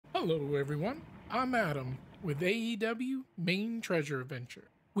Hello everyone, I'm Adam with AEW Maine Treasure Adventure.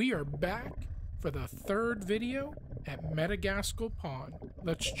 We are back for the third video at Madagascal Pond.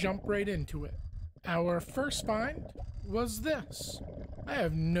 Let's jump right into it. Our first find was this. I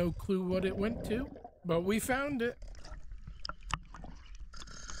have no clue what it went to, but we found it.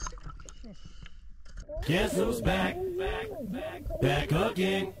 Guess who's back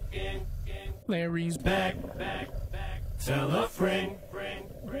again. Larry's Back, tell a friend.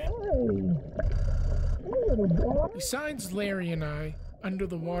 Besides Larry and I, under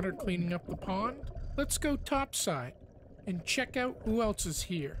the water cleaning up the pond, let's go topside and check out who else is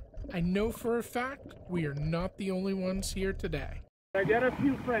here. I know for a fact we are not the only ones here today. I got a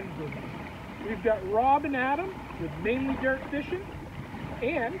few friends with me. We've got Rob and Adam with Mainely Fishin,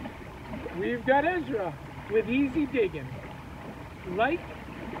 and we've got Ezra with Easy Diggin. Like,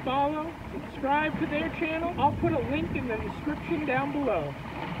 follow, subscribe to their channel. I'll put a link in the description down below.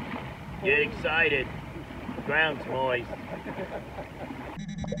 Get excited. The ground's moist.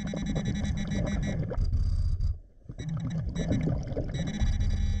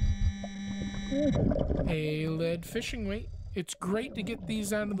 A lead fishing weight. It's great to get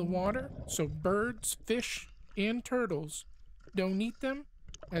these out of the water so birds, fish, and turtles don't eat them,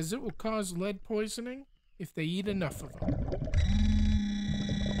 as it will cause lead poisoning if they eat enough of them.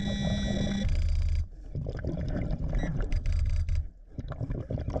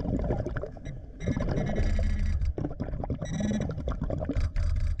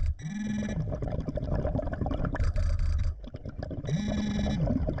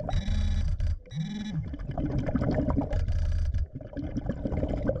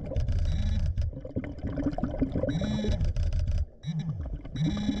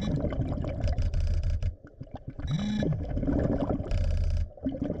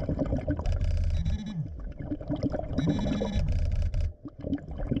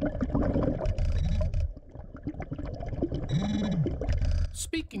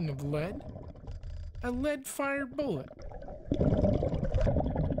 Speaking of lead, a lead-fired bullet.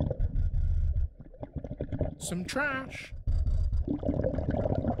 Some trash.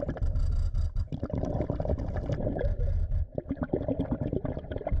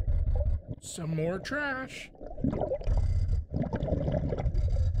 Some more trash.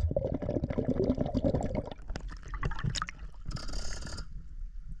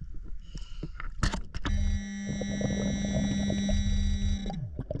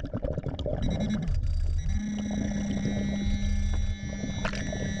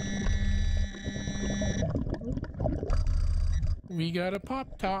 We got a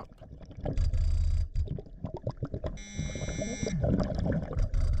pop top.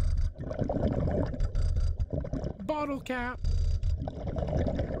 Bottle cap.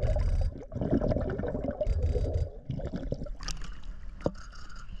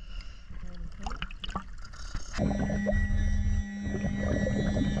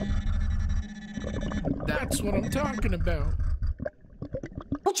 That's what I'm talking about.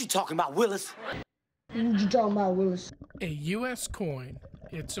 What you talking about, Willis? What you talking about, Willis? A U.S. coin.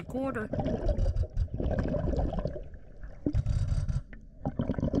 It's a quarter.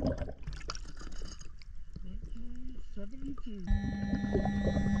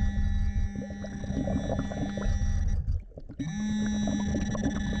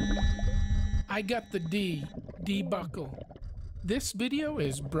 I got the D buckle. This video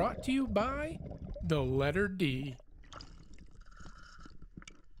is brought to you by the letter D.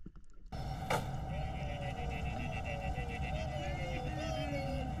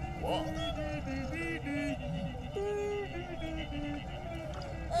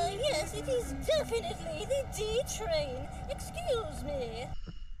 Yes, it is definitely the D train. Excuse me.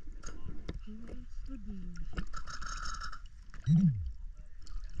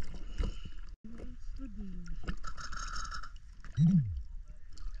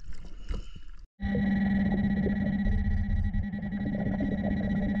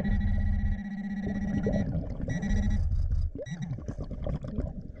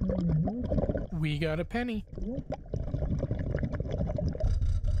 We got a penny.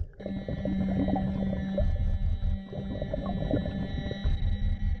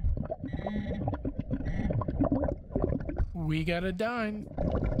 We got a dime.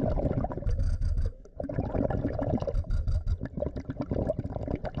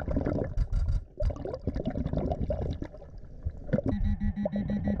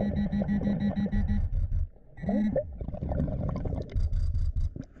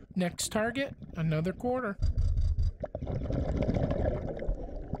 Next target, another quarter.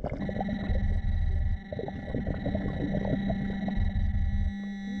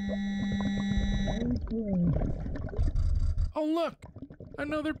 Oh look,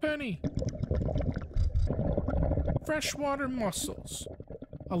 Another penny. Freshwater mussels.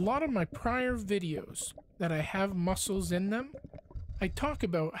 A lot of my prior videos that I have mussels in them, I talk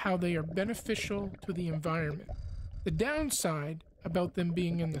about how they are beneficial to the environment. The downside about them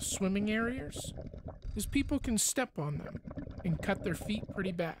being in the swimming areas is people can step on them and cut their feet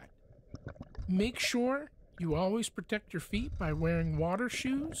pretty bad. Make sure you always protect your feet by wearing water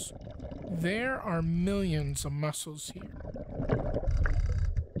shoes. There are millions of mussels here.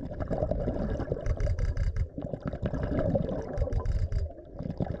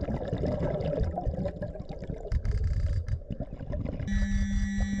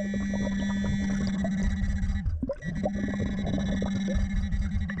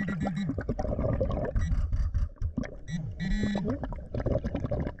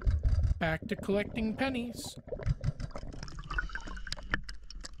 Back to collecting pennies.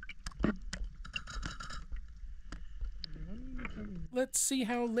 Let's see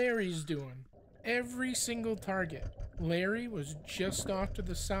how Larry's doing. Every single target, Larry was just off to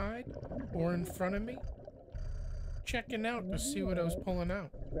the side or in front of me, checking out to see what I was pulling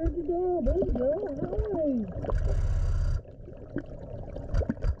out. Where'd you go? There you go. Hi.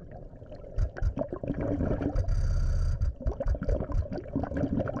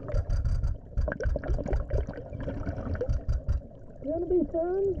 You wanna be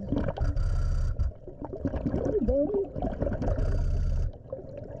friends? Hey, buddy.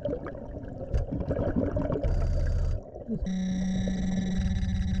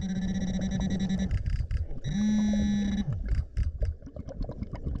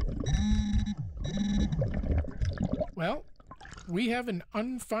 Well, we have an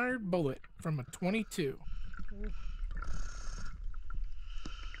unfired bullet from a .22.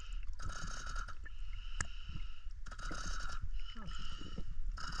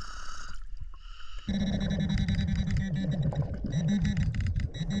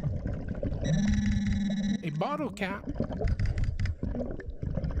 A bottle cap.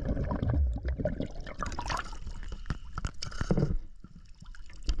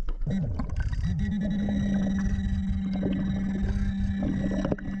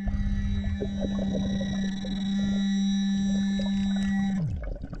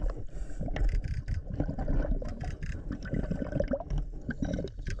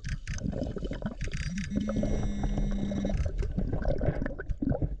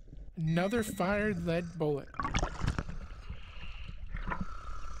 Another fired lead bullet.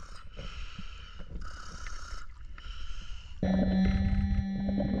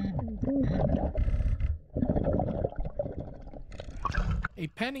 A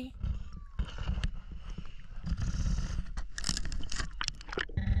penny.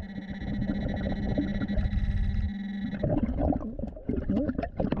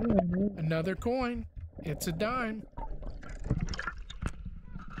 Another coin. It's a dime.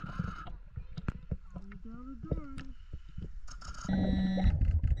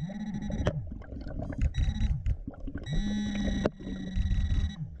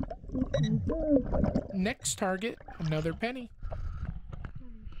 Next target, another penny.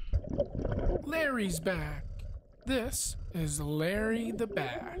 Larry's back. This is Larry the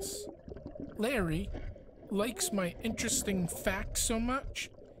Bass. Larry likes my interesting facts so much,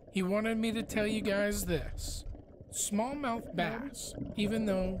 he wanted me to tell you guys this. Smallmouth bass, even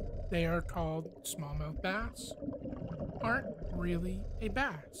though they are called smallmouth bass, aren't really a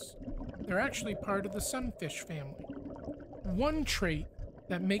bass. They're actually part of the sunfish family. One trait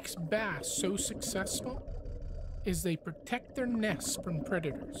that makes bass so successful is they protect their nests from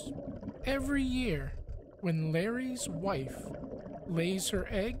predators. Every year, when Larry's wife lays her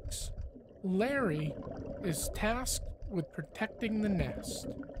eggs, Larry is tasked with protecting the nest.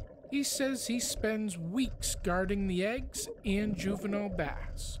 He says he spends weeks guarding the eggs and juvenile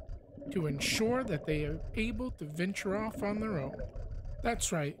bass to ensure that they are able to venture off on their own.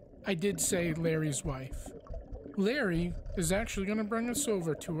 That's right, I did say Larry's wife. Larry is actually going to bring us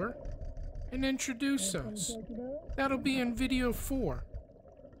over to her and introduce us. That'll be in video 4.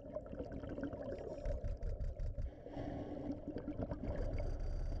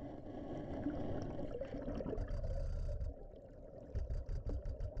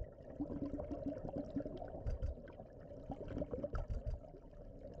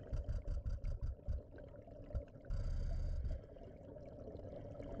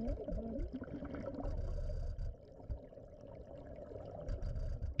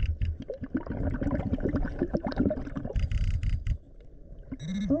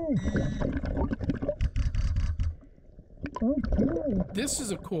 This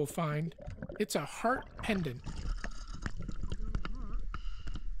is a cool find. It's a heart pendant.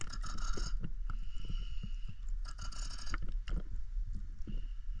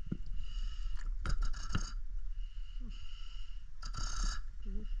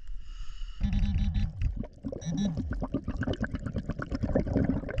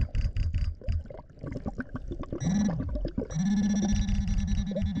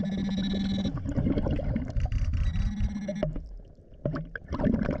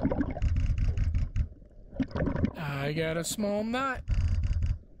 I got a small nut.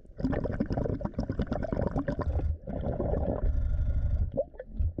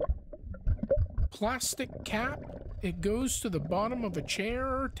 Plastic cap. It goes to the bottom of a chair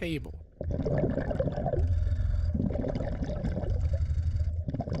or table.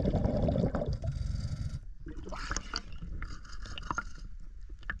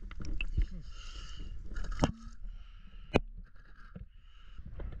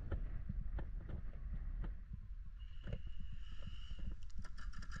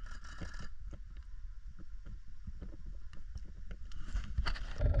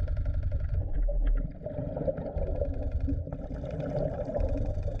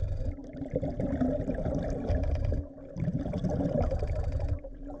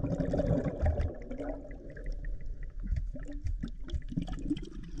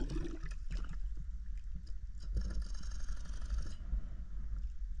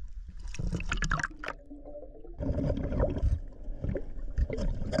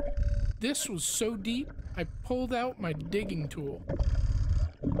 This was so deep, I pulled out my digging tool.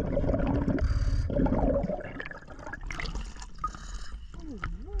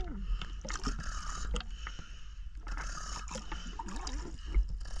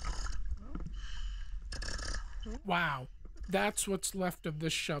 Wow, that's what's left of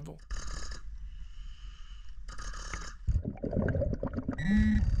this shovel.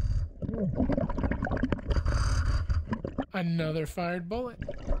 Another fired bullet.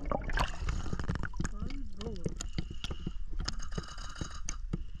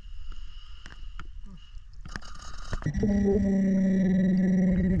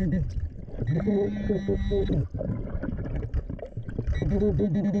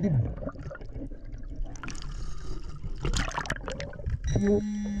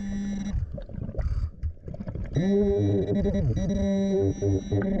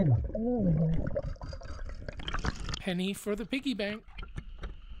 Penny for the piggy bank.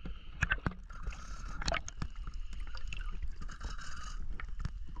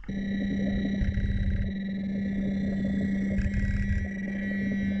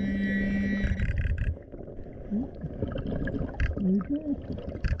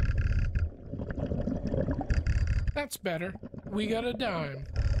 That's better. We got a dime.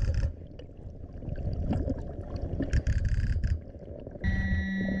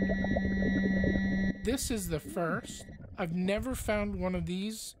 This is the first. I've never found one of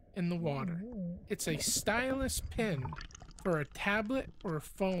these in the water. It's a stylus pin for a tablet or a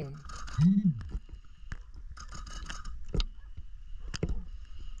phone.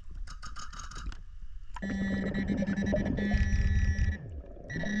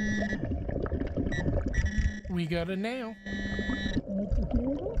 We got a nail.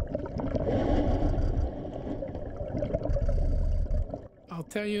 I'll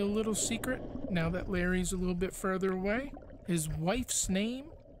tell you a little secret now that Larry's a little bit further away. His wife's name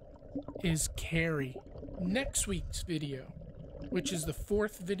is Carrie. Next week's video, which is the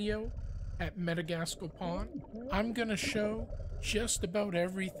 4th video at Madagascal Pond, I'm gonna show just about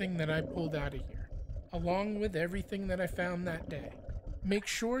everything that I pulled out of here, along with everything that I found that day. Make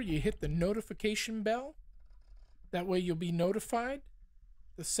sure you hit the notification bell. That way you'll be notified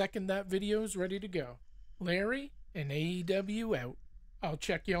the second that video is ready to go. Larry and AEW out. I'll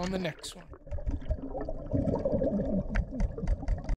check you on the next one.